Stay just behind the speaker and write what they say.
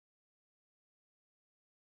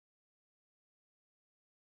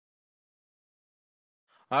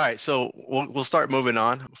All right, so we'll start moving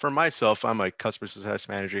on. For myself, I'm a customer success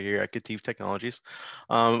manager here at KETIV Technologies.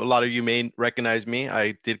 A lot of you may recognize me.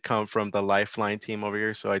 I did come from the Lifeline team over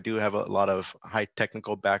here, so I do have a lot of high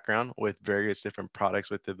technical background with various different products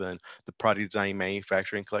within the product design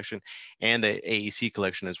manufacturing collection and the AEC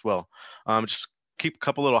collection as well. Just keep a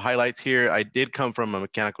couple little highlights here. I did come from a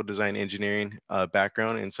mechanical design engineering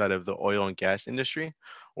background inside of the oil and gas industry,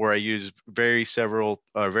 where I use various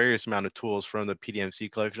amount of tools from the PDMC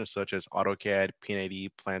collection, such as AutoCAD, P90,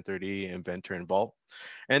 Plan 30, Inventor, and Vault.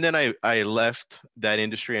 And then I left that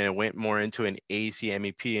industry and I went more into an AC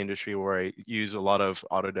MEP industry where I use a lot of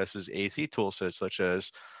Autodesk's AC tool sets, such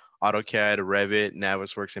as AutoCAD, Revit,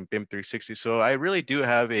 Navisworks, and BIM 360. So I really do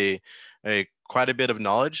have a quite a bit of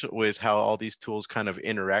knowledge with how all these tools kind of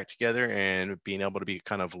interact together and being able to be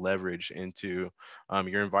kind of leveraged into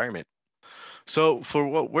your environment. So for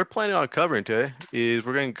what we're planning on covering today is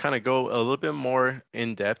we're going to kind of go a little bit more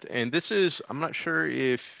in depth. And this is, I'm not sure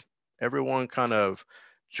if everyone kind of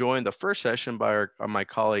joined the first session by my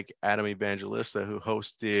colleague Adam Evangelista, who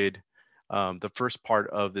hosted the first part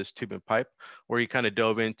of this tube and pipe, where he kind of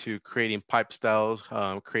dove into creating pipe styles,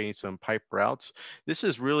 creating some pipe routes. This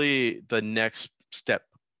is really the next step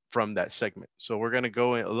from that segment. So we're going to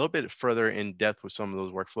go a little bit further in depth with some of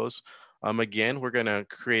those workflows. Again, we're going to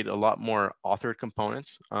create a lot more authored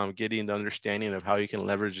components, getting the understanding of how you can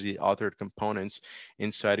leverage the authored components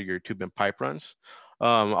inside of your tube and pipe runs.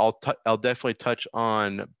 I'll definitely touch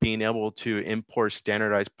on being able to import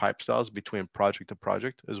standardized pipe styles between project to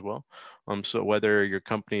project as well. So whether your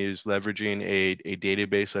company is leveraging a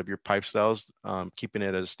database of your pipe styles, keeping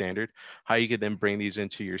it as a standard, how you could then bring these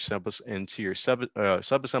into your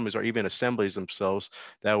sub-assemblies or even assemblies themselves.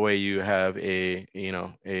 That way you have a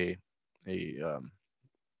a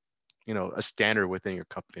standard within your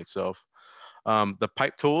company itself. The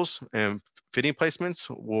pipe tools and fitting placements,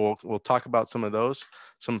 we'll talk about some of those,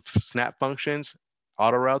 some snap functions,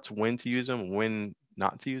 auto routes, when to use them, when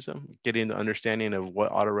not to use them, getting the understanding of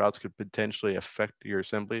what auto routes could potentially affect your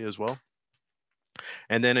assembly as well.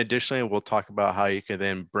 And then additionally, we'll talk about how you can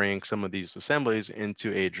then bring some of these assemblies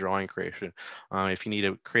into a drawing creation. If you need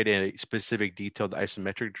to create a specific detailed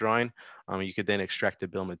isometric drawing, you could then extract the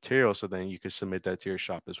bill of material, so then you could submit that to your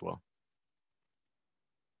shop as well.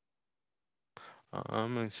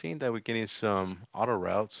 I'm seeing that we're getting some auto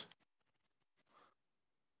routes.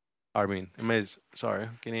 I mean, sorry,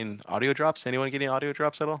 getting audio drops. Anyone getting audio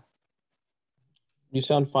drops at all? You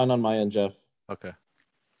sound fine on my end, Jeff. Okay,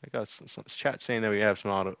 I got some chat saying that we have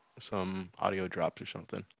some audio drops or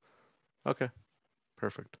something. Okay,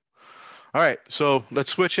 perfect. All right, so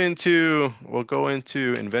let's switch into, we'll go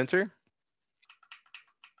into Inventor.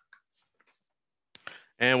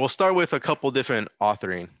 And we'll start with a couple different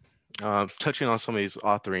authoring, touching on some of these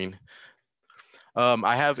authoring.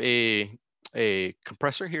 I have a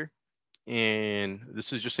compressor here, and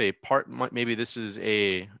this is just a part. Maybe this is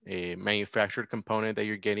a manufactured component that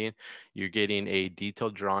you're getting. You're getting a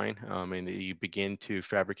detailed drawing, and you begin to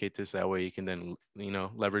fabricate this. That way, you can then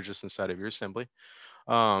leverage this inside of your assembly.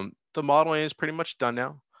 The modeling is pretty much done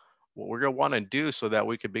now. What we're going to want to do so that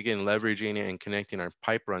we could begin leveraging and connecting our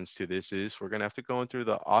pipe runs to this is we're going to have to go in through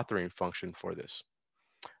the authoring function for this.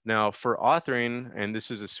 Now for authoring, and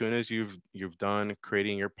this is as soon as you've done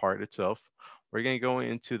creating your part itself, we're going to go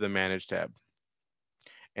into the Manage tab.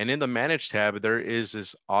 And in the Manage tab, there is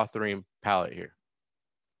this authoring palette here.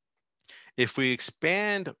 If we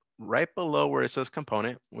expand right below where it says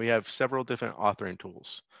component, we have several different authoring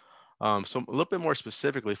tools. So a little bit more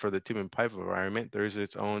specifically for the tube and pipe environment, there is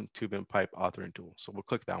its own tube and pipe authoring tool. So we'll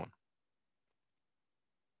click that one.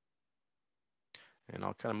 And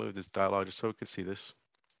I'll kind of move this dialog just so we can see this.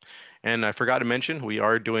 And I forgot to mention, we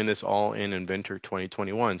are doing this all in Inventor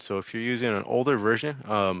 2021. So if you're using an older version,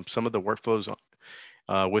 some of the workflows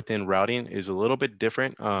within routing is a little bit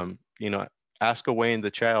different. Ask away in the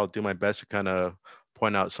chat. I'll do my best to kind of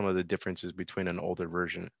point out some of the differences between an older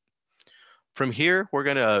version. From here, we're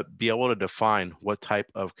going to be able to define what type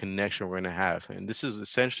of connection we're going to have. And this is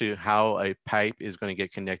essentially how a pipe is going to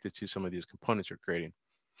get connected to some of these components you're creating.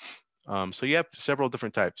 So you have several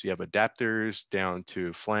different types. You have adapters down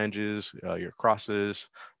to flanges, your crosses,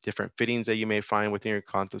 different fittings that you may find within your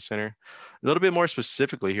content center. A little bit more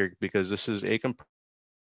specifically here, because this is a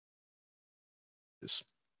so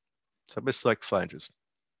I select flanges.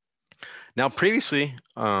 Now, previously,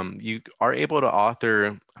 you are able to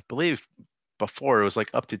author, I believe before it was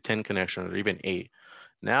like up to 10 connections or even 8.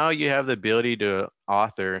 Now you have the ability to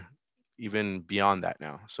author even beyond that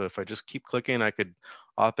now. So if I just keep clicking, I could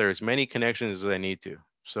author as many connections as I need to.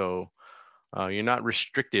 So You're not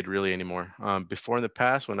restricted really anymore. Before in the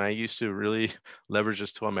past, when I used to really leverage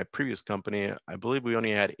this tool in my previous company, I believe we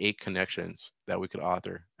only had 8 connections that we could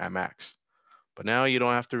author at max. But now you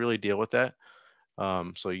don't have to really deal with that.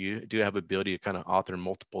 So you do have ability to kind of author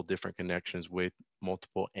multiple different connections with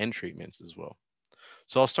multiple end treatments as well.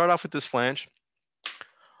 So I'll start off with this flange.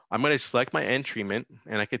 I'm going to select my end treatment,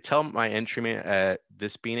 and I could tell my end treatment at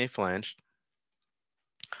this being a flange.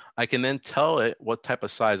 I can then tell it what type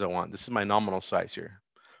of size I want. This is my nominal size here.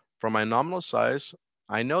 For my nominal size,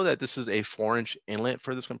 I know that this is a 4-inch inlet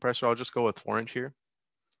for this compressor. I'll just go with 4-inch here.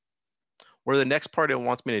 Where the next part it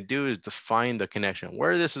wants me to do is define the connection,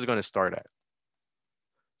 where this is going to start at.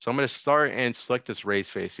 So I'm going to start and select this raised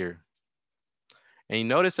face here. And you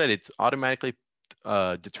notice that it's automatically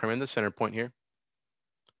determined the center point here.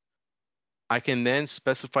 I can then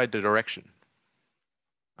specify the direction.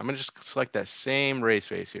 I'm going to just select that same raised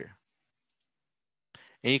face here.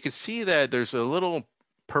 And you can see that there's a little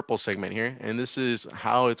purple segment here, and this is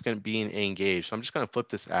how it's going to be engaged. So I'm just going to flip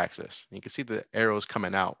this axis. You can see the arrows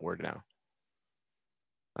coming outward now.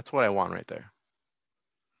 That's what I want right there.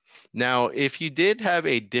 Now, if you did have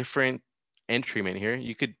a different end treatment here,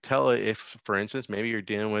 you could tell it if, for instance, maybe you're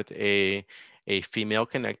dealing with a female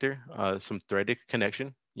connector, some threaded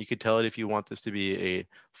connection. You could tell it if you want this to be a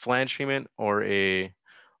flange treatment or a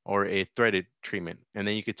threaded treatment. And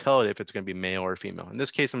then you could tell it if it's going to be male or female. In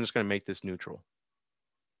this case, I'm just going to make this neutral.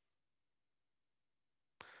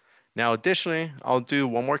 Now, additionally, I'll do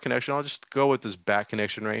one more connection. I'll just go with this back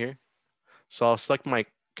connection right here. So I'll select my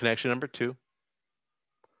connection number 2.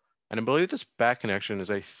 And I believe this back connection is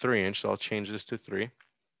a 3-inch, so I'll change this to 3.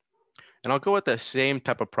 And I'll go with that same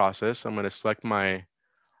type of process. I'm going to select my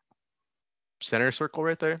center circle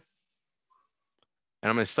right there. And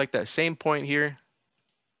I'm going to select that same point here.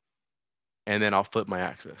 And then I'll flip my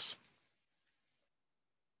axis.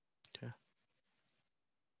 Okay.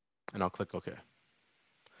 And I'll click OK.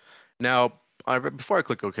 Now, before I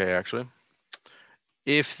click OK, actually,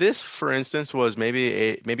 if this, for instance, was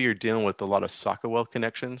maybe you're dealing with a lot of socket weld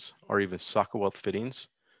connections or even socket weld fittings,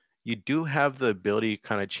 you do have the ability to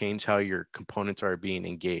kind of change how your components are being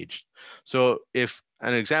engaged. So if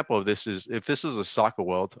an example of this is, if this is a socket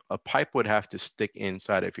weld, a pipe would have to stick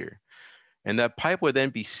inside of here. And that pipe would then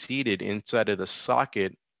be seated inside of the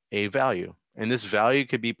socket a value. And this value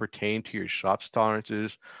could be pertained to your shop's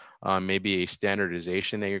tolerances, maybe a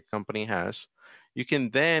standardization that your company has. You can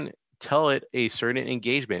then tell it a certain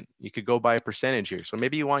engagement. You could go by a percentage here. So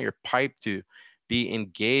maybe you want your pipe to be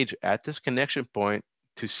engaged at this connection point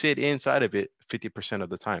to sit inside of it 50% of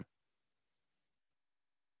the time.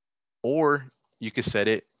 Or you could set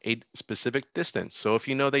it a specific distance. So if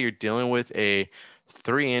you know that you're dealing with a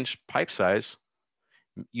 3-inch pipe size,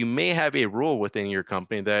 you may have a rule within your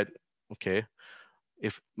company that, okay,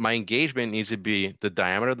 if my engagement needs to be the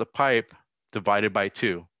diameter of the pipe divided by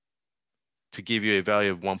 2 to give you a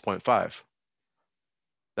value of 1.5.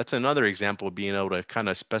 That's another example of being able to kind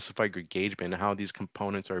of specify your engagement and how these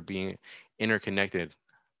components are being interconnected.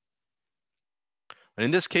 And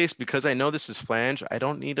in this case, because I know this is flange, I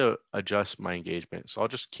don't need to adjust my engagement. So I'll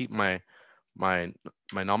just keep my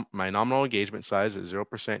nominal engagement size at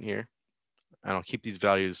 0% here. And I'll keep these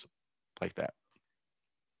values like that.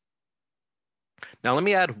 Now let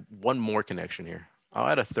me add one more connection here. I'll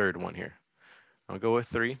add a third one here. I'll go with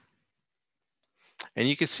 3. And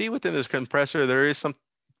you can see within this compressor, there is some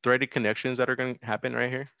threaded connections that are going to happen right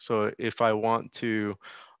here. So if I want to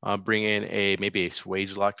bring in maybe a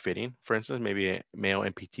swage lock fitting, for instance, maybe a male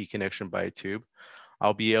MPT connection by a tube,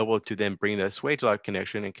 I'll be able to then bring that swage lock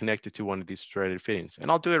connection and connect it to one of these threaded fittings.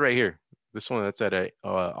 And I'll do it right here. This one that's at a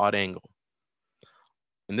odd angle.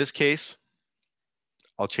 In this case,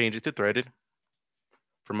 I'll change it to threaded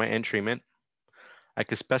for my end treatment. I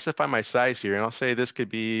could specify my size here, and I'll say this could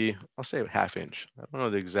be, I'll say 1/2 inch. I don't know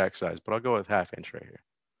the exact size, but I'll go with 1/2 inch right here.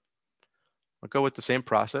 I'll go with the same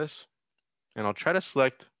process, and I'll try to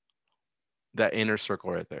select that inner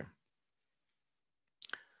circle right there.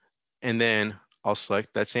 And then I'll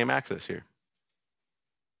select that same axis here.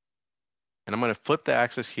 And I'm going to flip the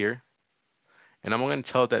axis here, and I'm going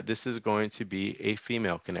to tell it that this is going to be a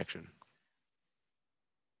female connection.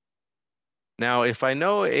 Now, if I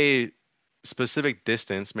know a specific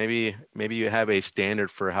distance, maybe you have a standard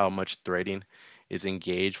for how much threading is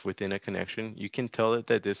engaged within a connection, you can tell it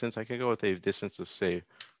that distance. I can go with a distance of say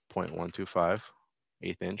 0.125,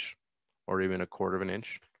 1/8 inch, or even 1/4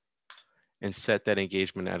 inch, and set that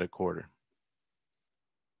engagement at 1/4.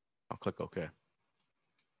 I'll click OK.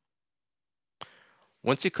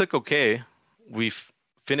 Once you click OK, we've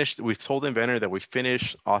told Inventor that we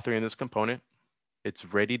finished authoring this component. It's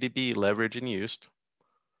ready to be leveraged and used.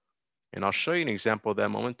 And I'll show you an example of that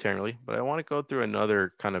momentarily, but I want to go through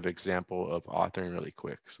another kind of example of authoring really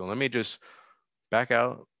quick. So let me just back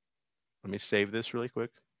out. Let me save this really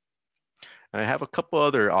quick. And I have a couple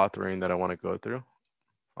other authoring that I want to go through.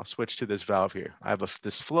 I'll switch to this valve here. I have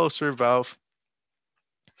this flow serve valve.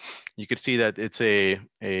 You can see that it's a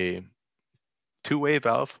two-way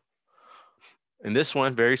valve. And this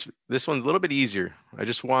one's a little bit easier. I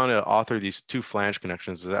just want to author these two flange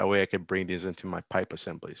connections. So that way I can bring these into my pipe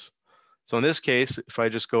assemblies. So in this case, if I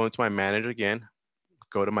just go into my manage again,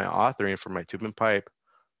 go to my authoring for my tube and pipe,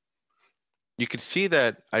 you can see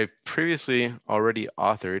that I previously already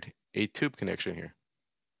authored a tube connection here,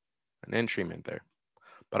 an end treatment there.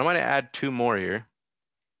 But I'm going to add two more here.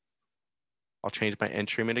 I'll change my end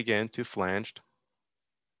treatment again to flanged.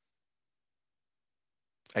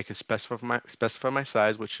 I can specify my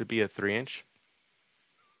size, which should be a 3-inch.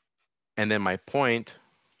 And then my point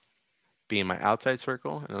being my outside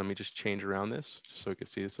circle. And let me just change around this just so we can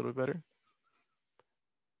see this a little bit better.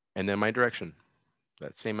 And then my direction,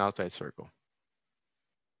 that same outside circle.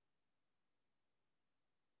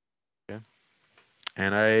 Okay.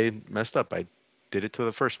 And I messed up. I did it to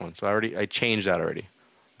the first one. So I changed that already.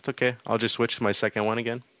 It's okay. I'll just switch to my second one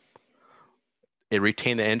again. It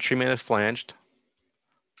retained the end treatment as flanged.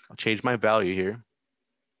 I'll change my value here.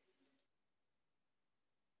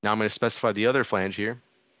 Now I'm going to specify the other flange here.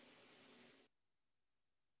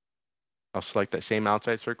 I'll select that same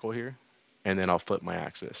outside circle here, and then I'll flip my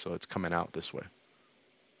axis so it's coming out this way.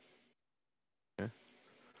 Okay.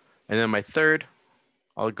 And then my third,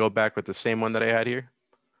 I'll go back with the same one that I had here.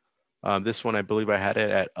 This one, I believe I had it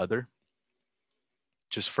at other,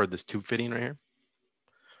 just for this tube fitting right here.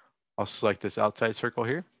 I'll select this outside circle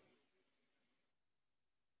here.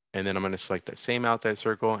 And then I'm going to select that same outside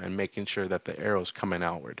circle and making sure that the arrow is coming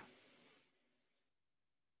outward.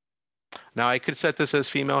 Now I could set this as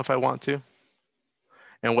female if I want to.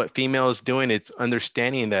 And what female is doing, it's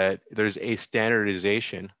understanding that there's a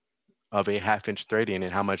standardization of a 1/2-inch threading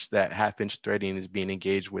and how much that 1/2-inch threading is being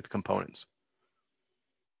engaged with components.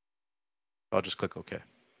 I'll just click OK.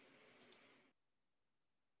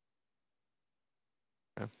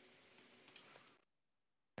 Okay.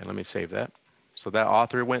 And let me save that. So that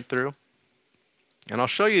author went through. And I'll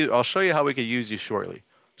show you how we could use these shortly.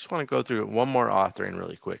 Just want to go through one more authoring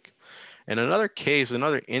really quick. And another case,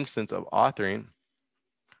 another instance of authoring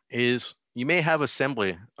is you may have an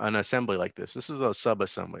assembly like this. This is a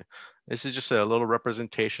sub-assembly. This is just a little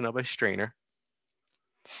representation of a strainer.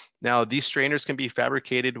 Now, these strainers can be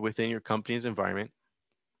fabricated within your company's environment.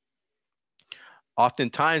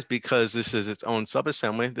 Oftentimes, because this is its own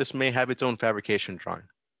sub-assembly, this may have its own fabrication drawing.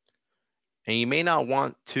 And you may not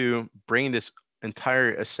want to bring this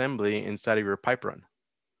entire assembly inside of your pipe run.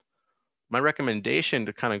 My recommendation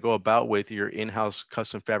to kind of go about with your in-house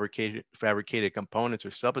custom fabricated components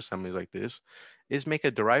or sub-assemblies like this is make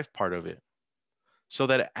a derived part of it. So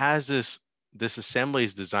that as this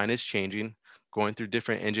assembly's design is changing, going through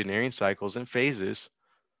different engineering cycles and phases,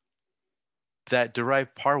 that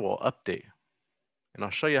derived part will update. And I'll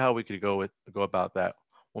show you how we could go about that.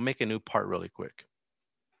 We'll make a new part really quick.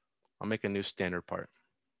 I'll make a new standard part.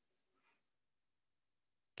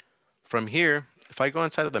 From here, if I go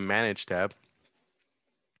inside of the Manage tab,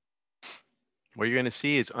 what you're going to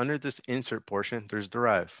see is under this insert portion, there's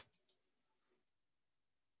Derive.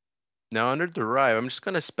 Now under Derive, I'm just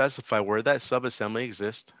going to specify where that subassembly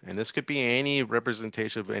exists. And this could be any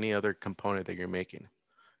representation of any other component that you're making. And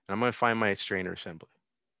I'm going to find my strainer assembly.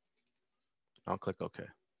 I'll click OK.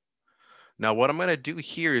 Now what I'm going to do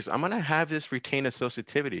here is I'm going to have this retain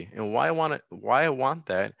associativity. And why I want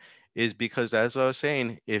that is because, as I was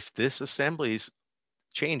saying, if this assembly is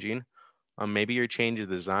changing, maybe you're changing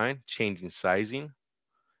design, changing sizing,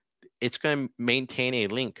 it's going to maintain a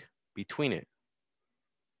link between it.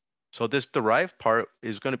 So this derived part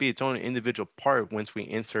is going to be its own individual part once we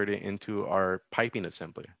insert it into our piping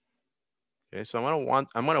assembly. Okay, so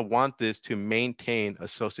I'm going to want this to maintain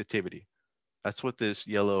associativity. That's what this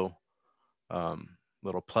yellow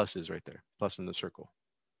little plus is right there, plus in the circle.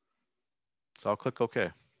 So I'll click OK.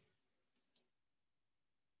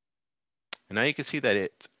 And now you can see that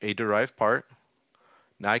it's a derived part.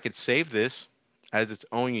 Now I could save this as its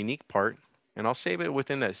own unique part, and I'll save it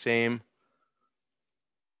within that same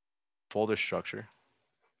folder structure.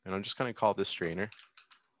 And I'm just going to call this strainer.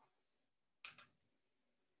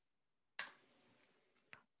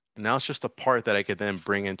 And now it's just a part that I could then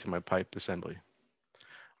bring into my pipe assembly.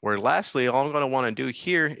 Where lastly, all I'm going to want to do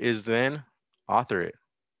here is then author it.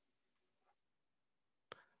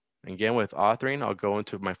 Again, with authoring, I'll go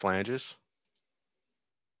into my flanges.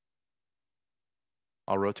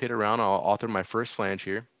 I'll rotate around, I'll author my first flange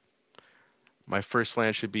here. My first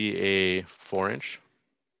flange should be a 4-inch.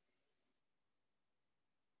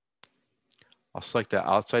 I'll select that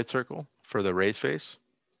outside circle for the raised face.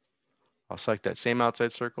 I'll select that same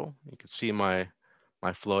outside circle. You can see my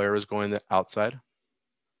flow arrows going outside.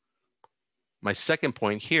 My second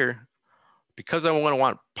point here, because I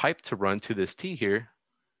want pipe to run to this T here,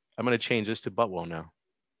 I'm going to change this to butt weld now.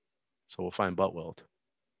 So we'll find butt weld.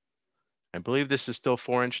 I believe this is still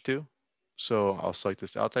 4-inch too. So I'll select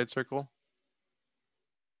this outside circle.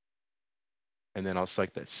 And then I'll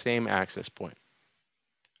select that same access point.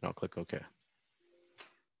 And I'll click OK.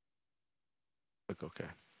 Click OK.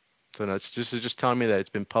 So now this is just telling me that it's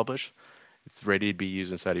been published. It's ready to be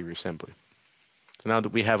used inside of your assembly. So now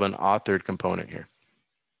that we have an authored component here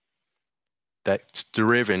that's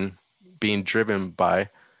being driven by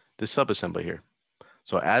the subassembly here.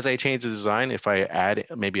 So as I change the design, if I add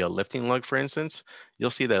maybe a lifting lug, for instance,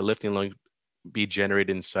 you'll see that lifting lug be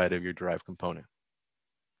generated inside of your derived component.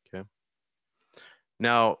 Okay.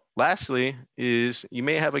 Now, lastly, is you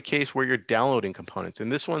may have a case where you're downloading components,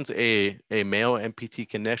 and this one's a male MPT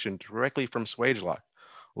connection directly from SwageLock.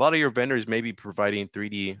 A lot of your vendors may be providing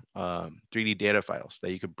 3D data files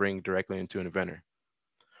that you could bring directly into an Inventor.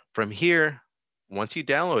 From here, once you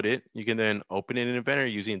download it, you can then open it in Inventor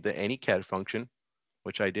using the AnyCAD function,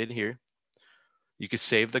 which I did here. You could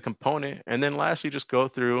save the component, and then lastly, just go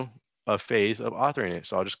through a phase of authoring it.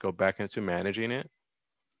 So I'll just go back into managing it.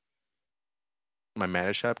 My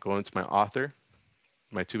manage tab, go into my author,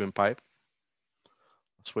 my tube and pipe.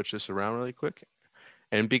 I'll switch this around really quick.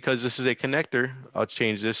 And because this is a connector, I'll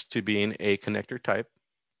change this to being a connector type.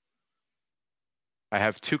 I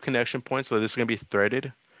have 2 connection points, so this is going to be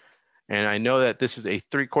threaded. And I know that this is a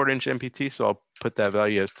 3/4 inch MPT, so I'll put that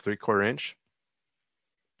value as 3/4 inch.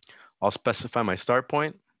 I'll specify my start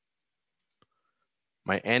point,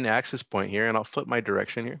 my end axis point here, and I'll flip my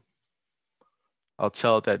direction here. I'll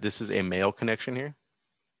tell it that this is a male connection here.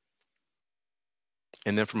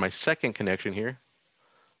 And then for my second connection here,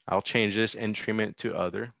 I'll change this end treatment to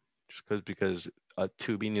other, just because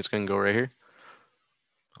tubing is going to go right here.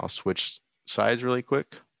 I'll switch sides really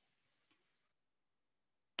quick.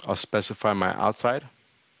 I'll specify my outside,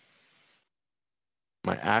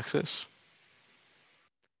 my axis,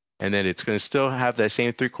 and then it's going to still have that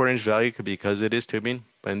same 3/4 inch value because it is tubing,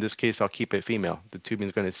 but in this case, I'll keep it female. The tubing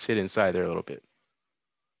is going to sit inside there a little bit.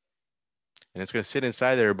 And it's going to sit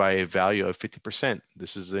inside there by a value of 50%.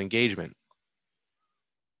 This is the engagement.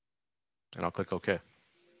 And I'll click OK. All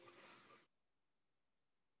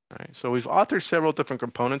right, so we've authored several different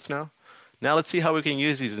components now. Now let's see how we can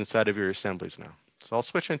use these inside of your assemblies now. So I'll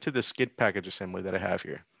switch into the skid package assembly that I have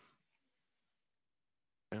here.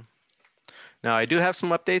 Okay. Now I do have some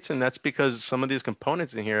updates, and that's because some of these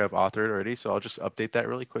components in here I've authored already. So I'll just update that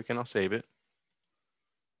really quick and I'll save it.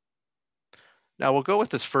 Now we'll go with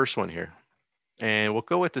this first one here, and we'll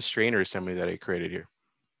go with the strainer assembly that I created here.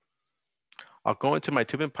 I'll go into my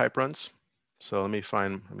tube and pipe runs. So let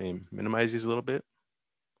me minimize these a little bit.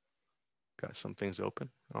 Got some things open.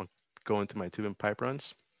 I'll go into my tube and pipe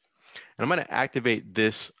runs. And I'm going to activate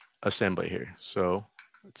this assembly here. So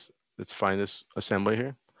let's find this assembly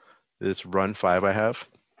here. This run 5 I have.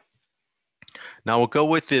 Now we'll go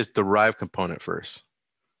with this derive component first.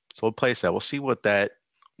 So we'll place that. We'll see what that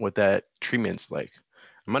treatment's like.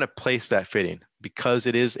 I'm going to place that fitting. Because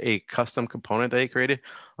it is a custom component that I created,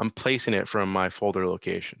 I'm placing it from my folder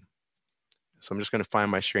location. So I'm just going to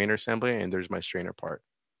find my strainer assembly, and there's my strainer part.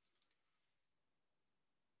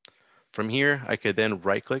 From here, I could then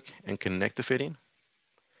right click and connect the fitting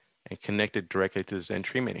and connect it directly to this end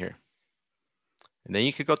treatment here. And then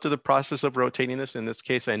you could go through the process of rotating this. In this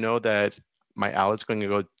case, I know that my outlet's going to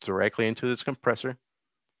go directly into this compressor.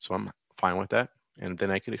 So I'm fine with that. And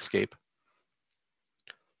then I could escape.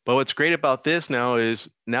 But what's great about this now is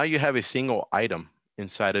now you have a single item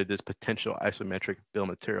inside of this potential isometric bill of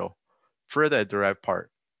material for that derived part.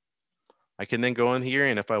 I can then go in here,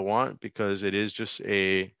 and if I want, because it is just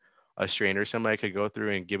a strainer assembly, I could go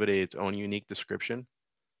through and give it its own unique description,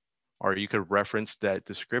 or you could reference that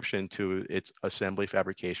description to its assembly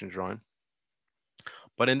fabrication drawing.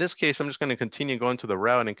 But in this case, I'm just going to continue going to the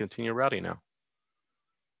route and continue routing now.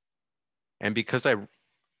 And because I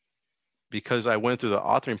went through the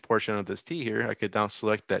authoring portion of this T here, I could now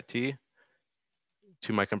select that T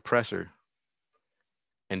to my compressor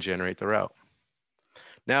and generate the route.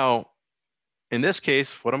 Now, in this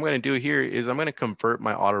case, what I'm going to do here is I'm going to convert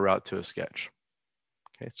my Autoroute to a sketch.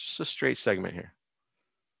 Okay, it's just a straight segment here.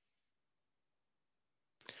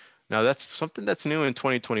 Now that's something that's new in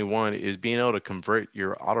 2021 is being able to convert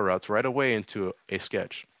your Autoroutes right away into a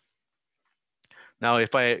sketch. Now,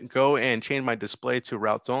 if I go and change my display to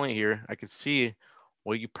routes only here, I could see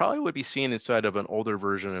what you probably would be seeing inside of an older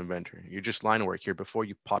version of Inventor. You're just line work here before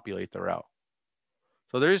you populate the route.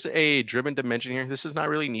 So there's a driven dimension here. This is not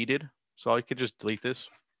really needed, so I could just delete this.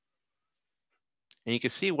 And you can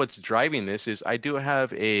see what's driving this is I do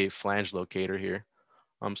have a flange locator here.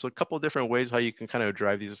 So a couple of different ways how you can kind of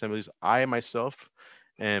drive these assemblies. I myself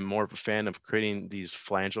am more of a fan of creating these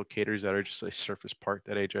flange locators that are just a surface part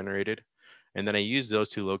that I generated. And then I use those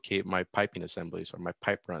to locate my piping assemblies or my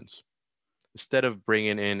pipe runs. Instead of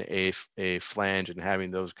bringing in a flange and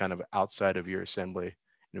having those kind of outside of your assembly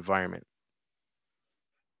environment.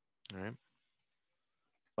 All right.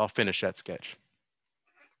 I'll finish that sketch.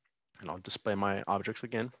 And I'll display my objects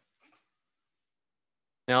again.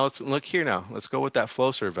 Now let's look here now. Let's go with that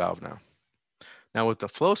flow serve valve now. Now with the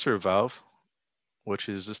flow serve valve, which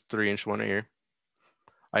is this 3-inch one here,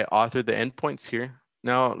 I authored the endpoints here.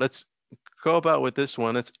 Now let's go about with this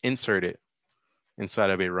one. Let's insert it inside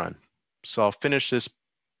of a run. So I'll finish this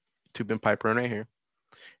tube and pipe run right here.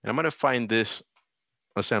 And I'm gonna find this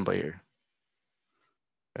assembly here.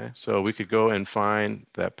 Okay, so we could go and find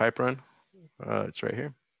that pipe run. It's right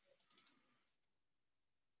here.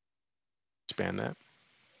 Expand that.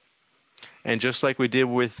 And just like we did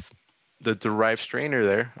with the derived strainer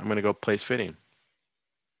there, I'm gonna go place fitting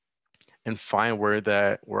and find where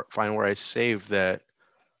I saved that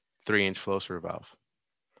 3-inch flow serve valve.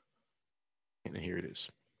 And here it is.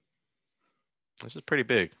 This is pretty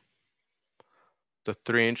big. It's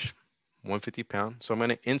a 3-inch, 150 pound. So I'm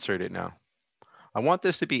gonna insert it now. I want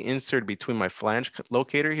this to be inserted between my flange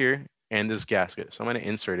locator here and this gasket. So I'm gonna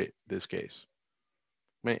insert it in this case.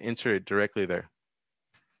 I'm gonna insert it directly there.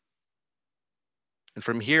 And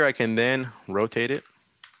from here, I can then rotate it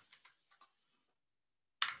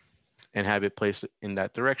and have it placed in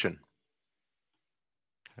that direction.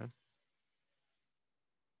 Okay.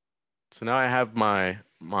 So now I have my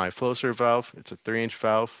flow serve valve. It's a 3-inch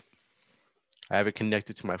valve. I have it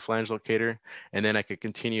connected to my flange locator, and then I could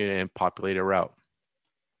continue and populate a route.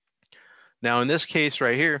 Now in this case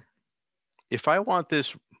right here, if I want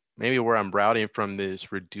this, maybe where I'm routing from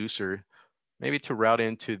this reducer, maybe to route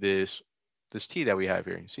into this T that we have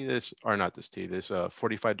here. You see this, or not this T, this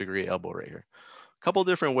 45-degree elbow right here. A couple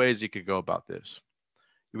different ways you could go about this.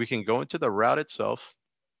 We can go into the route itself,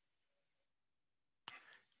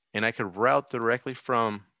 and I could route directly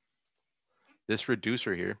from this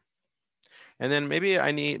reducer here. And then maybe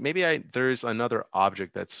there's another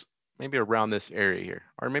object that's maybe around this area here.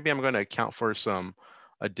 Or maybe I'm going to account for some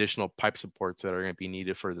additional pipe supports that are going to be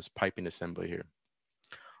needed for this piping assembly here.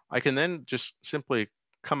 I can then just simply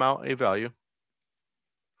come out a value.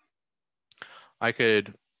 I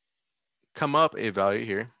could come up a value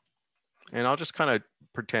here, and I'll just kind of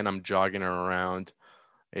pretend I'm jogging around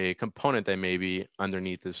a component that may be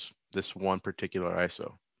underneath this one particular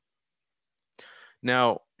ISO.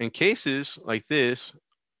 Now, in cases like this,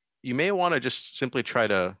 you may want to just simply try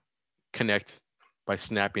to connect by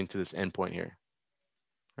snapping to this endpoint here.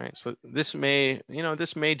 Right, so this may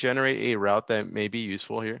generate a route that may be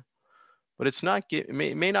useful here, but it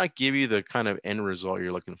may not give you the kind of end result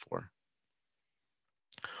you're looking for.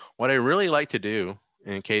 What I really like to do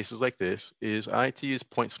in cases like this is I like to use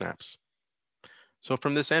point snaps. So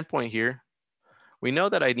from this endpoint here, we know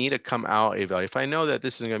that I need to come out a value. If I know that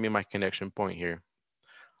this is going to be my connection point here,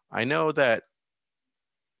 I know that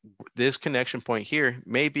this connection point here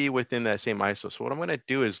may be within that same ISO. So what I'm going to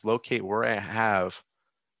do is locate where I have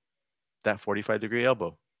that 45-degree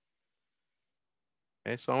elbow.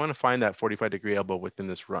 Okay, so I want to find that 45-degree elbow within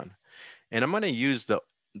this run. And I'm going to use the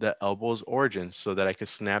elbow's origin so that I can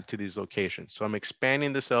snap to these locations. So I'm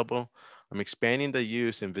expanding this elbow. I'm expanding the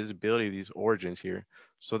use and visibility of these origins here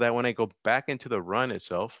so that when I go back into the run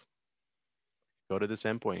itself, go to this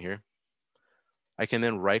endpoint here, I can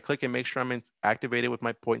then right click and make sure I'm activated with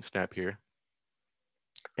my point snap here.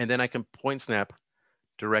 And then I can point snap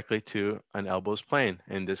directly to an elbow's plane.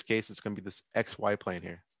 In this case, it's going to be this XY plane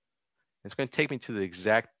here. It's going to take me to the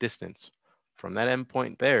exact distance from that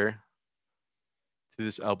endpoint there to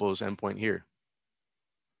this elbow's endpoint here.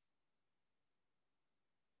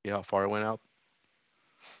 See how far it went out?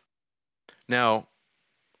 Now,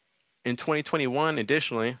 in 2021,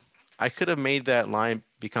 additionally, I could have made that line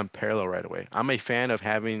become parallel right away. I'm a fan of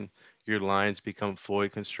having your lines become fully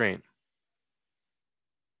constrained.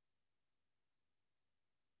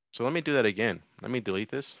 So let me do that again. Let me delete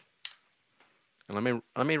this. And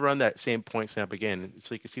let me run that same point snap again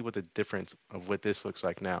so you can see what the difference of what this looks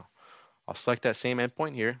like now. I'll select that same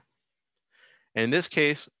endpoint here. And in this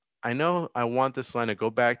case, I know I want this line to go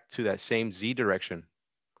back to that same Z direction.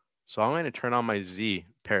 So I'm going to turn on my Z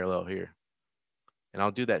parallel here. And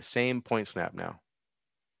I'll do that same point snap now.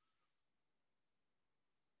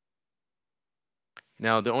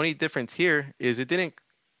 Now, the only difference here is it didn't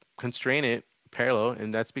constrain it parallel,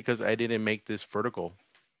 and that's because I didn't make this vertical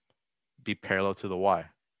be parallel to the Y.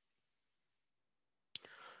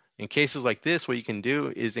 In cases like this, what you can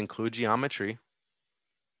do is include geometry.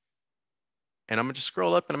 And I'm gonna just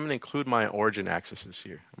scroll up and I'm gonna include my origin axes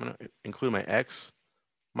here. I'm gonna include my X,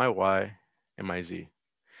 my Y, and my Z.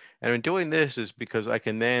 And in doing this is because I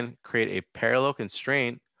can then create a parallel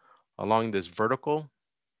constraint along this vertical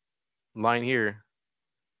line here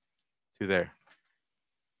to there.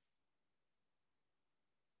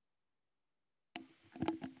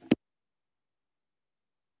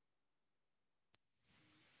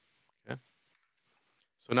 Okay.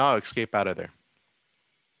 So now I'll escape out of there.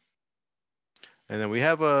 And then we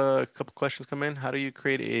have a couple questions come in. How do you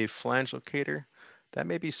create a flange locator? That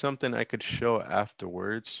may be something I could show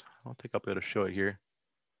afterwards. I don't think I'll be able to show it here.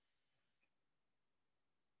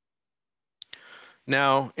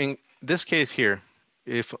 Now, in this case here,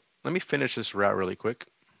 let me finish this route really quick.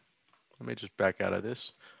 Let me just back out of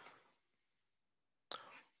this.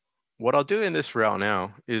 What I'll do in this route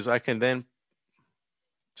now is I can then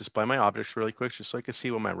just buy my objects really quick, just so I can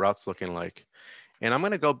see what my route's looking like. And I'm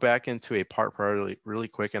gonna go back into a part priority really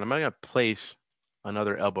quick, and I'm gonna place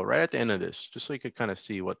another elbow right at the end of this, just so you could kind of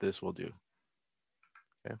see what this will do.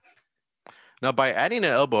 Okay. Now, by adding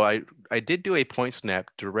an elbow, I did do a point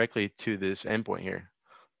snap directly to this endpoint here.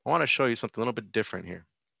 I want to show you something a little bit different here.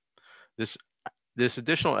 This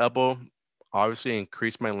additional elbow obviously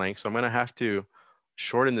increased my length, so I'm going to have to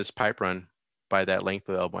shorten this pipe run by that length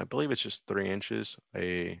of the elbow. I believe it's just 3 inches,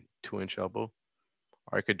 a 2-inch elbow.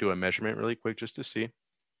 Or I could do a measurement really quick just to see.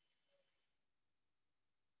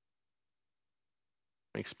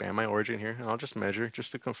 Expand my origin here, and I'll just measure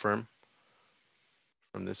just to confirm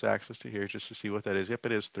from this axis to here, just to see what that is. Yep,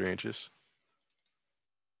 it is 3 inches.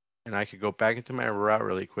 And I could go back into my route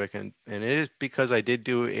really quick, and it is because I did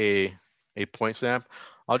do a point snap.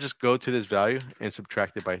 I'll just go to this value and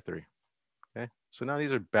subtract it by 3. Okay, so now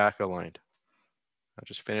these are back aligned. I'll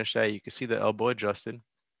just finish that. You can see the elbow adjusted.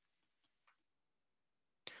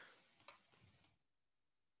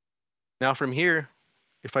 Now from here,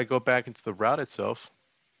 if I go back into the route itself,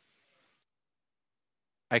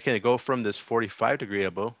 I can go from this 45-degree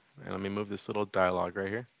elbow, and let me move this little dialog right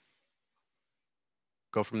here.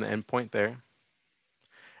 Go from the endpoint there.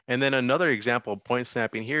 And then another example of point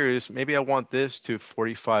snapping here is maybe I want this to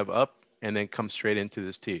 45 up and then come straight into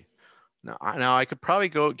this T. Now I could probably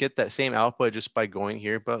go get that same output just by going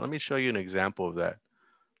here, but let me show you an example of that.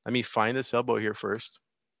 Let me find this elbow here first.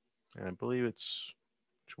 And I believe it's,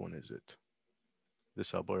 which one is it?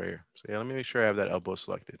 This elbow right here. So yeah, let me make sure I have that elbow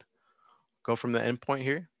selected. Go from the endpoint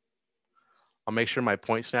here. I'll make sure my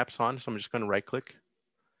point snaps on. So I'm just going to right click.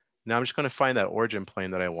 Now I'm just going to find that origin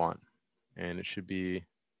plane that I want. And it should be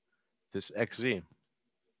this XZ.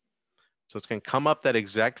 So it's going to come up that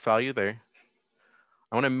exact value there.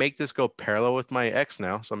 I want to make this go parallel with my X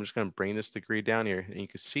now. So I'm just going to bring this degree down here. And you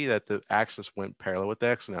can see that the axis went parallel with the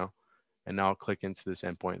X now. And now I'll click into this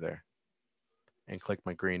endpoint there and click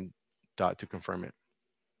my green dot to confirm it.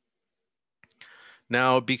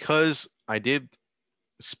 Now, because I did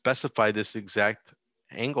specify this exact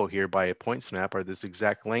angle here by a point snap, or this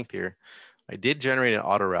exact length here, I did generate an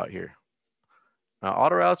Autoroute here. Now,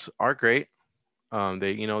 Autoroutes are great.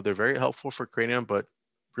 They're very helpful for creating them, but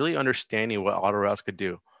really understanding what Autoroutes could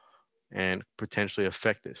do and potentially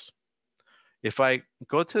affect this. If I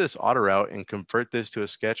go to this Autoroute and convert this to a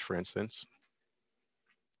sketch, for instance,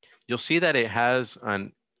 you'll see that it has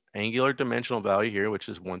an angular dimensional value here, which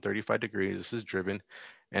is 135 degrees. This is driven,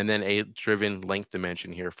 and then a driven length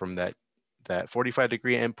dimension here from that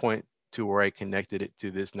 45-degree endpoint to where I connected it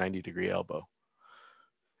to this 90-degree elbow.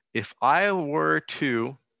 If I were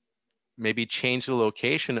to maybe change the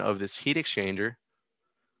location of this heat exchanger,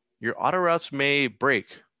 your auto routes may break.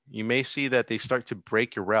 You may see that they start to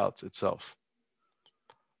break your routes itself.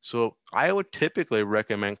 So I would typically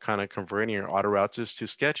recommend kind of converting your auto routes to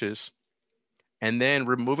sketches and then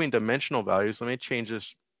removing dimensional values. Let me change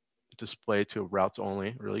this display to routes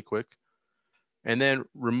only really quick. And then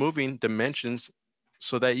removing dimensions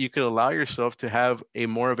so that you could allow yourself to have a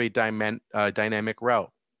more of a dynamic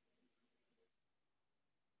route.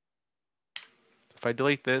 If I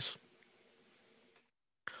delete this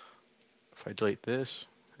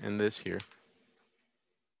and this here,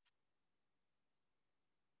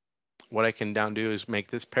 what I can down do is make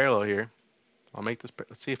this parallel here. I'll make this,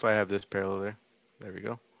 let's see if I have this parallel there. There we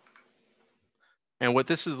go. And what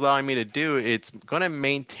this is allowing me to do, it's going to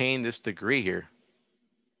maintain this degree here.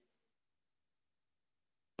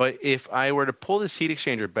 But if I were to pull this heat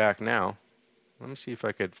exchanger back now, let me see if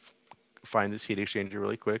I could find this heat exchanger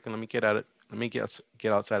really quick, and let me get at it. Let me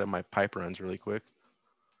get outside of my pipe runs really quick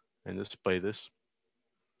and display this.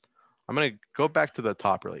 I'm gonna go back to the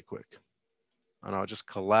top really quick, and I'll just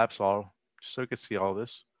collapse all, just so you can see all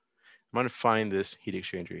this. I'm gonna find this heat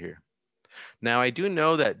exchanger here. Now I do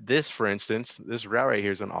know that this, for instance, this route right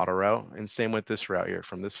here is an auto route, and same with this route here,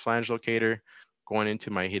 from this flange locator going into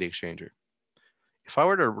my heat exchanger. If I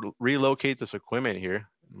were to relocate this equipment here,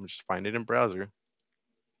 let me just find it in browser.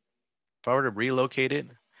 If I were to relocate it,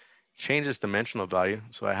 change this dimensional value,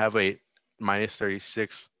 so I have a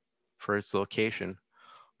 -36 for its location.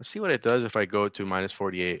 Let's see what it does if I go to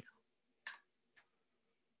 -48.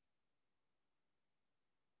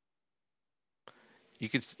 You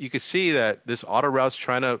could see that this auto route's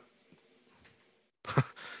trying to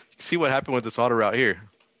see what happened with this auto route here.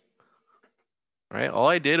 Right? All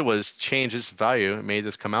I did was change this value and made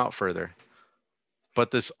this come out further.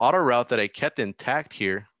 But this auto route that I kept intact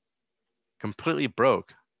here completely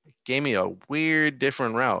broke. It gave me a weird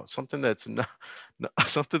different route, something that's not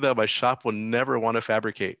something that my shop will never want to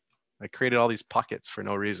fabricate. I created all these pockets for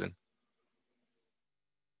no reason.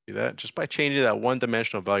 See that? Just by changing that one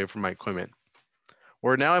dimensional value for my equipment.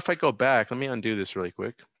 Or now if I go back, let me undo this really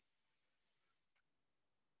quick.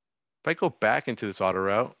 If I go back into this auto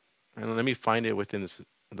route, and let me find it within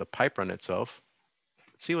the pipe run itself,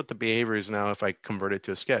 let's see what the behavior is now if I convert it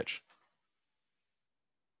to a sketch.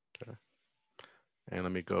 Okay. And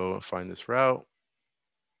let me go find this route.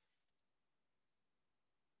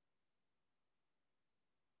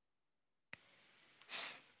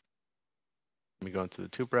 Let me go into the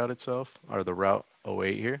tube route itself, or the route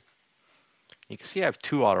 08 here. You can see I have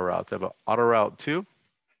two auto routes. I have an auto route 2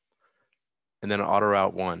 and then an auto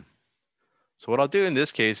route 1. So what I'll do in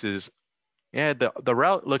this case is, yeah, the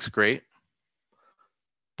route looks great,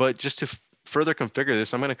 but just to further configure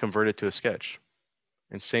this, I'm going to convert it to a sketch.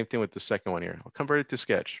 And same thing with the second one here. I'll convert it to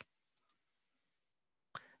sketch.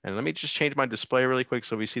 And let me just change my display really quick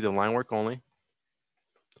so we see the line work only.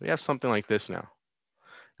 So we have something like this now.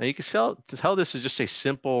 Now you can tell this is just a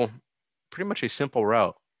simple, pretty much a simple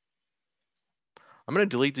route. I'm going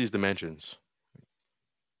to delete these dimensions.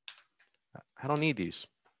 I don't need these.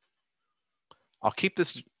 I'll keep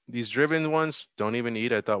these driven ones. Don't even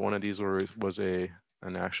need. I thought one of these was an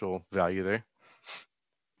actual value there.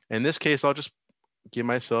 In this case, I'll just give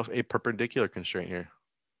myself a perpendicular constraint here.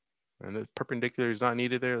 And the perpendicular is not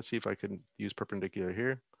needed there. Let's see if I can use perpendicular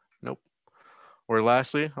here. Nope. Or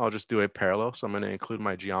lastly, I'll just do a parallel. So I'm going to include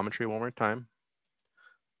my geometry one more time.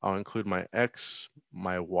 I'll include my X,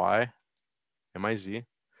 my Y, and my Z.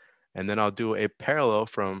 And then I'll do a parallel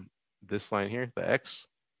from this line here, the X,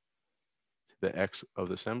 to the X of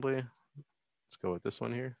the assembly. Let's go with this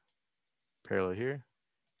one here. Parallel here.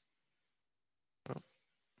 Oh,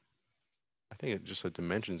 I think it just the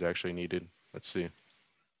dimensions actually needed. Let's see.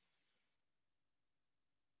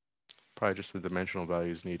 Probably just the dimensional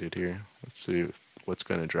values needed here. Let's see what's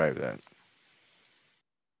going to drive that.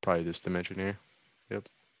 Probably this dimension here. Yep,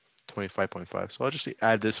 25.5. So I'll just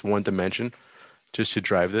add this one dimension just to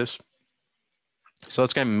drive this. So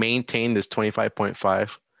it's going to maintain this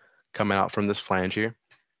 25.5 coming out from this flange here.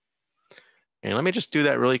 And let me just do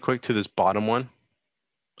that really quick to this bottom one.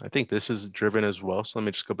 I think this is driven as well. So let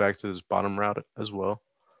me just go back to this bottom route as well.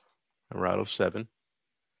 A route of 7.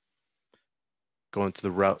 Go into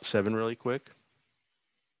the route 7 really quick.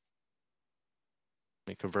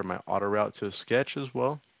 Let me convert my auto route to a sketch as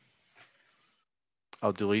well.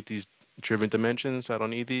 I'll delete these driven dimensions. I don't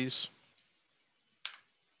need these.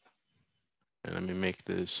 And let me make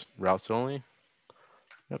this routes only.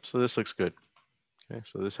 Yep, so this looks good. Okay,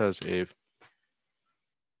 so this has a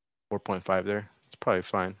 4.5 there. It's probably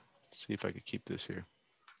fine. Let's see if I could keep this here.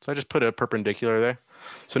 So I just put a perpendicular there.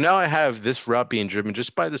 So now I have this route being driven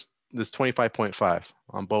just by this 25.5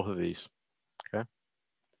 on both of these. Okay.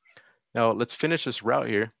 Now let's finish this route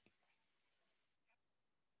here.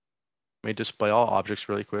 Let me display all objects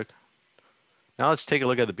really quick. Now let's take a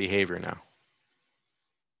look at the behavior now.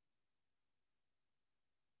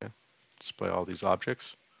 Okay. Display all these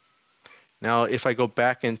objects. Now if I go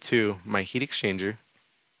back into my heat exchanger,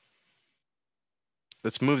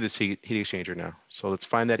 let's move this heat exchanger now. So let's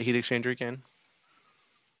find that heat exchanger again.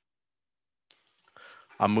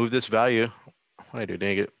 I'll move this value. What did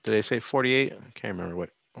I do? Did I say 48? I can't remember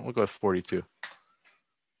what. We'll go with 42.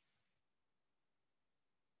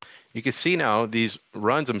 You can see now these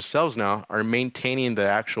runs themselves now are maintaining the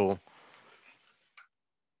actual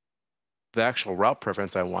route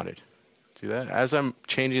preference I wanted. See that? As I'm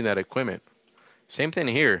changing that equipment. Same thing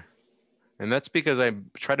here. And that's because I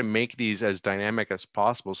try to make these as dynamic as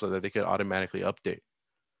possible so that they could automatically update.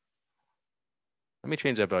 Let me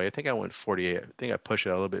change that value. I think I went 48. I think I push it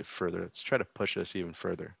a little bit further. Let's try to push this even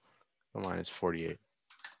further. Mine is 48.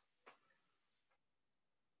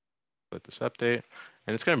 Let this update.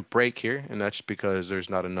 And it's going to break here. And that's because there's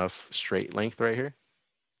not enough straight length right here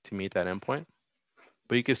to meet that endpoint.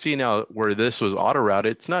 But you can see now where this was auto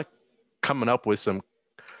routed, it's not coming up with some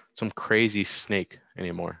crazy snake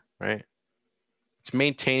anymore, right? It's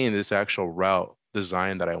maintaining this actual route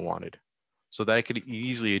design that I wanted so that I could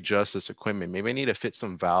easily adjust this equipment. Maybe I need to fit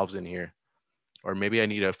some valves in here, or maybe I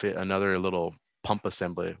need to fit another little pump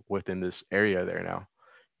assembly within this area there now.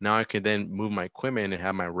 Now I can then move my equipment and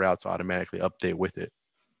have my routes automatically update with it.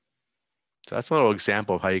 So that's a little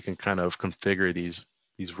example of how you can kind of configure these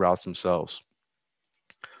routes themselves.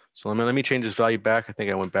 So let me change this value back. I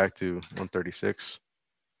think I went back to 136.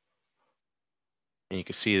 And you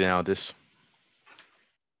can see now this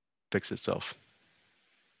fixed itself.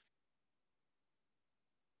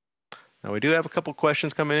 Now we do have a couple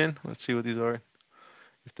questions coming in. Let's see what these are.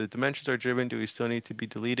 If the dimensions are driven, do we still need to be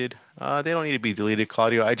deleted? They don't need to be deleted,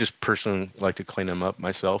 Claudio. I just personally like to clean them up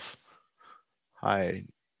myself. Hi,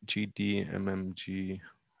 GDMMG.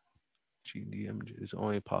 GDMG is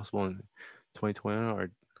only possible in 2021, or I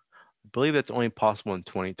believe that's only possible in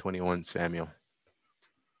 2021, Samuel. I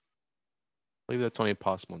believe that's only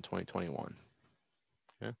possible in 2021.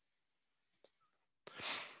 Okay.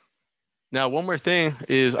 Now, one more thing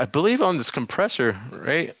is, I believe on this compressor,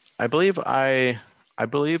 right? I believe I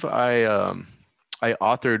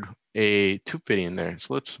authored a tube fitting there.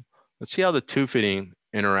 So let's see how the tube fitting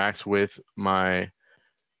interacts with my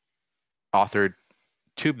authored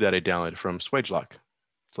tube that I downloaded from SwageLock.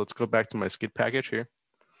 So let's go back to my skid package here.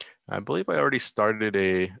 I believe I already started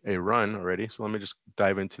a run already. So let me just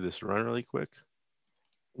dive into this run really quick.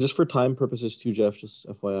 Just for time purposes too, Jeff, just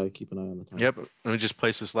FYI, keep an eye on the time. Yep, let me just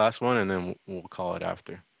place this last one and then we'll call it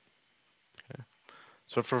after. Okay.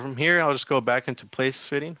 So from here, I'll just go back into place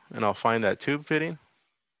fitting and I'll find that tube fitting.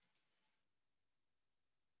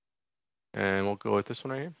 And we'll go with this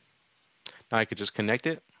one right here. Now I could just connect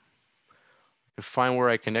it. I could find where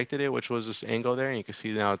I connected it, which was this angle there. And you can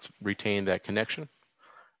see now it's retained that connection.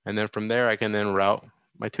 And then from there, I can then route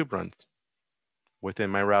my tube runs within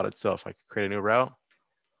my route itself. I could create a new route,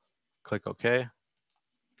 click OK,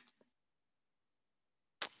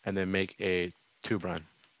 and then make a tube run.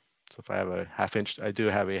 So if I have a 1/2 inch, I do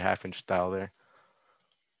have a 1/2 inch style there.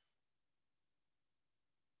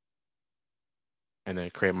 And then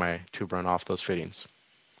create my tube run off those fittings.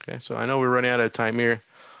 Okay, so I know we're running out of time here.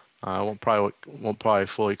 I won't probably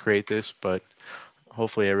fully create this, but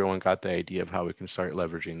hopefully everyone got the idea of how we can start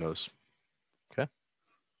leveraging those. Okay.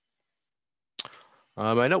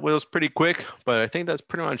 I know it was pretty quick, but I think that's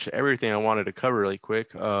pretty much everything I wanted to cover really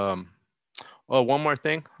quick. Oh, one more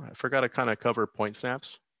thing. I forgot to kind of cover point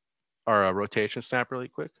snaps or a rotation snap really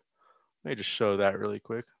quick. Let me just show that really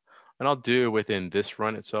quick. And I'll do it within this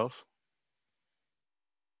run itself.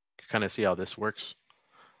 Kind of see how this works.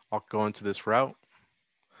 I'll go into this route.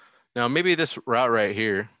 Now, maybe this route right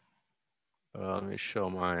here, let me show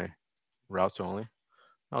my routes only.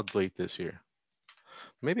 I'll delete this here.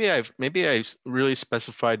 Maybe I've really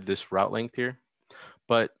specified this route length here,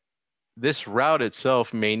 but this route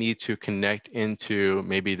itself may need to connect into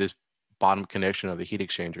maybe this bottom connection of the heat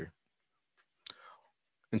exchanger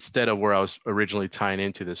instead of where I was originally tying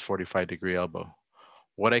into this 45-degree elbow.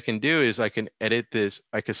 What I can do is I can edit this.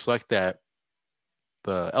 I can select the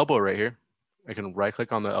elbow right here. I can right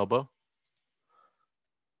click on the elbow,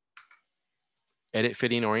 edit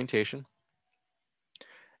fitting orientation.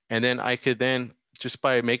 And then I could then, just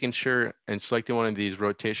by making sure and selecting one of these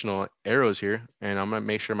rotational arrows here, and I'm gonna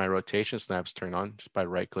make sure my rotation snaps turn on just by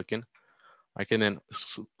right clicking. I can then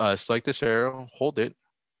select this arrow, hold it,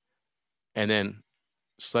 and then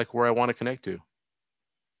select where I want to connect to.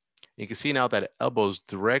 You can see now that elbow's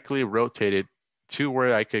directly rotated to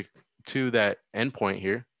where I could, to that endpoint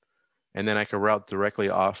here. And then I can route directly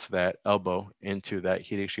off that elbow into that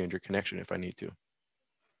heat exchanger connection if I need to.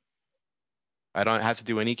 I don't have to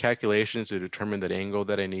do any calculations to determine that angle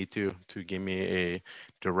that I need to give me a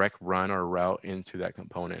direct run or route into that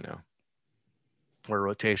component now. Where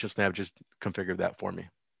rotation snap just configured that for me.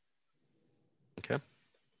 Okay.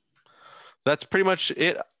 That's pretty much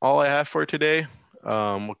it, all I have for today.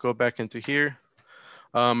 We'll go back into here.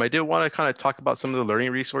 I did want to kind of talk about some of the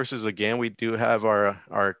learning resources. Again, we do have our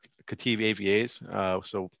KETIV AVAs.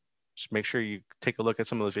 So just make sure you take a look at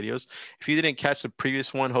some of the videos. If you didn't catch the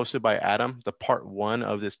previous one hosted by Adam, the part 1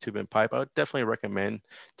 of this tube and pipe, I would definitely recommend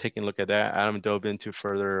taking a look at that. Adam dove into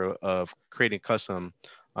further of creating custom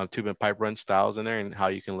tube and pipe run styles in there and how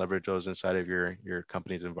you can leverage those inside of your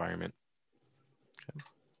company's environment. Okay.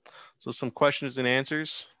 So some questions and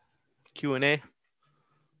answers, Q&A.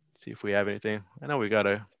 See if we have anything. I know we got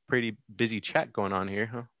a pretty busy chat going on here,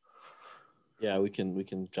 huh? Yeah, we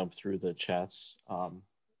can jump through the chats.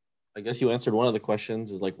 I guess you answered one of the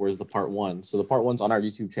questions is like, where's the part one? So the part one's on our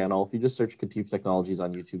YouTube channel. If you just search KETIV Technologies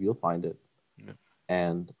on YouTube, you'll find it. Yeah.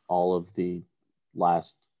 And all of the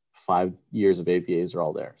last 5 years of AVAs are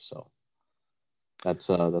all there. So that's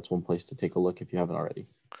one place to take a look if you haven't already.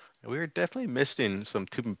 We are definitely missing some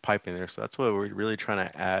tube and pipe in there, so that's what we're really trying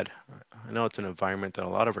to add. I know it's an environment that a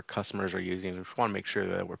lot of our customers are using. We just want to make sure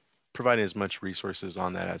that we're providing as much resources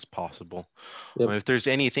on that as possible. Yep. If there's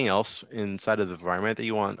anything else inside of the environment that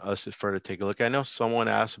you want us to further take a look at, I know someone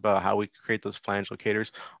asked about how we create those flange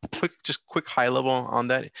locators. Quick high level on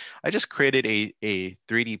that. I just created a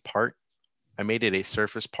 3D part. I made it a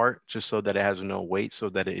surface part just so that it has no weight, so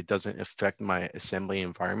that it doesn't affect my assembly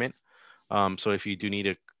environment. So if you do need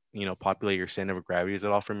to, populate your center of gravities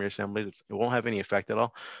at all from your assemblies, it won't have any effect at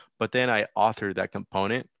all. But then I authored that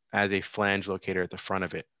component as a flange locator at the front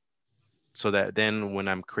of it, so that then when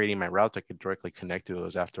I'm creating my routes, I could directly connect to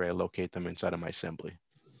those after I locate them inside of my assembly.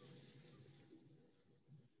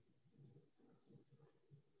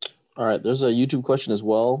 All right, there's a YouTube question as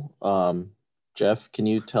well. Jeff, can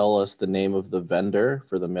you tell us the name of the vendor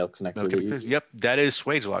for the male connector that you use? Yep, that is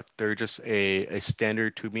Swagelok. They're just a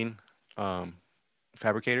standard tubing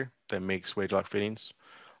fabricator that makes Swagelok fittings.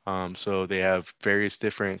 So they have various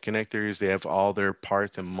different connectors. They have all their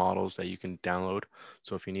parts and models that you can download.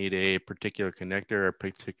 So if you need a particular connector or a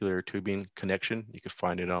particular tubing connection, you can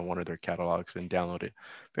find it on one of their catalogs and download it.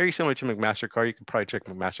 Very similar to McMaster-Carr. You can probably check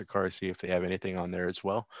McMaster-Carr to see if they have anything on there as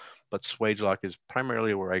well. But Swagelok is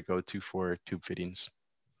primarily where I go to for tube fittings.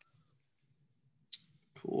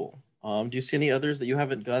 Cool. Do you see any others that you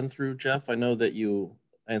haven't gone through, Jeff? I know that you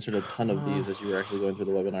answered a ton of these as you were actually going through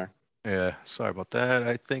the webinar. Yeah, sorry about that.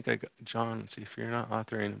 I think I got John. Let's see, if you're not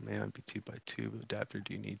authoring, it may not be 2x2 adapter.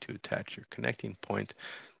 Do you need to attach your connecting point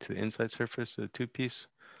to the inside surface of the tube piece?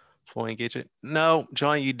 Fully engage it? No,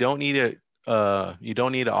 John, you don't need to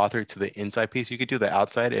author it to the inside piece. You could do the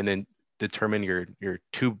outside and then determine your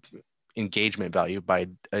tube engagement value by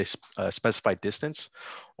a specified distance,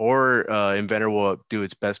 or Inventor will do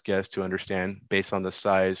its best guess to understand, based on the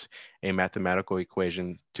size, a mathematical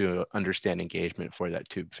equation to understand engagement for that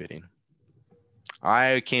tube fitting.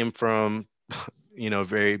 I came from,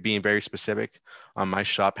 being very specific. My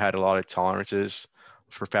shop had a lot of tolerances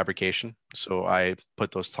for fabrication, so I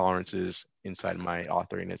put those tolerances inside my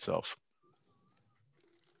authoring itself.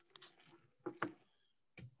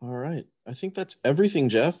 All right, I think that's everything,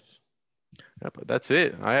 Jeff. Yep, that's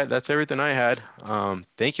it. That's everything I had.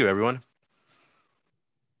 Thank you, everyone.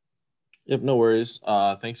 Yep, no worries.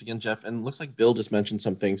 Thanks again, Jeff. And it looks like Bill just mentioned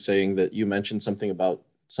something, saying that you mentioned something about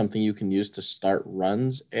something you can use to start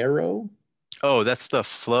runs arrow. Oh, that's the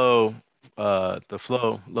flow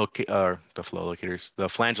locators, the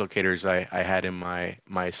flange locators I had in my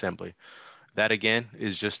assembly. That again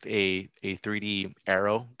is just a 3D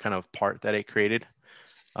arrow kind of part that I created.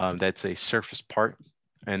 That's a surface part,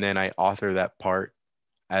 and then I author that part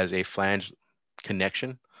as a flange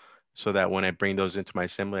connection, so that when I bring those into my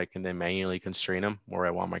assembly, I can then manually constrain them where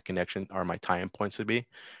I want my connection or my tie-in points to be,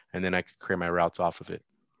 and then I can create my routes off of it.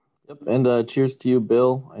 Yep. And cheers to you,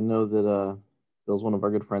 Bill. I know that Bill's one of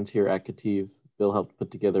our good friends here at KETIV. Bill helped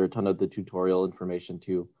put together a ton of the tutorial information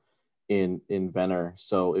too in Inventor.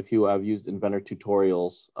 So if you have used Inventor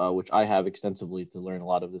tutorials, which I have extensively to learn a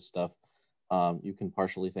lot of this stuff, you can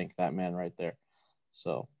partially thank that man right there.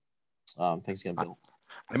 So thanks again, Bill.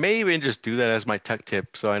 I may even just do that as my tech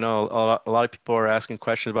tip. So I know a lot of people are asking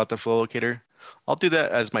questions about the flow locator. I'll do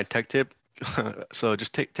that as my tech tip. So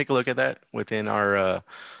just take a look at that within our, I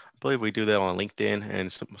believe we do that on LinkedIn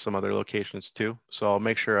and some other locations too. So I'll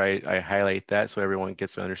make sure I highlight that so everyone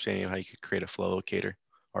gets an understanding of how you could create a flow locator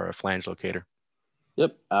or a flange locator.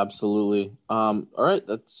 Yep, absolutely. All right,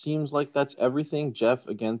 that seems like that's everything. Jeff,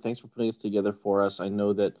 again, thanks for putting this together for us. I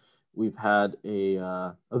know that we've had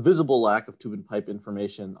a visible lack of tube and pipe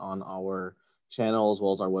information on our channel as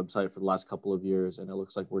well as our website for the last couple of years, and it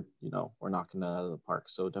looks like we're knocking that out of the park.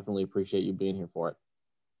 So definitely appreciate you being here for it.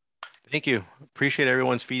 Thank you. Appreciate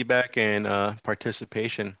everyone's feedback and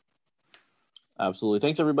participation. Absolutely.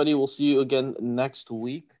 Thanks, everybody. We'll see you again next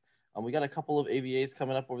week. We got a couple of AVAs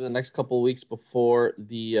coming up over the next couple of weeks before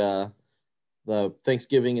the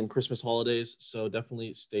Thanksgiving and Christmas holidays. So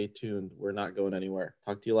definitely stay tuned. We're not going anywhere.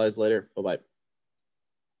 Talk to you guys later. Bye-bye.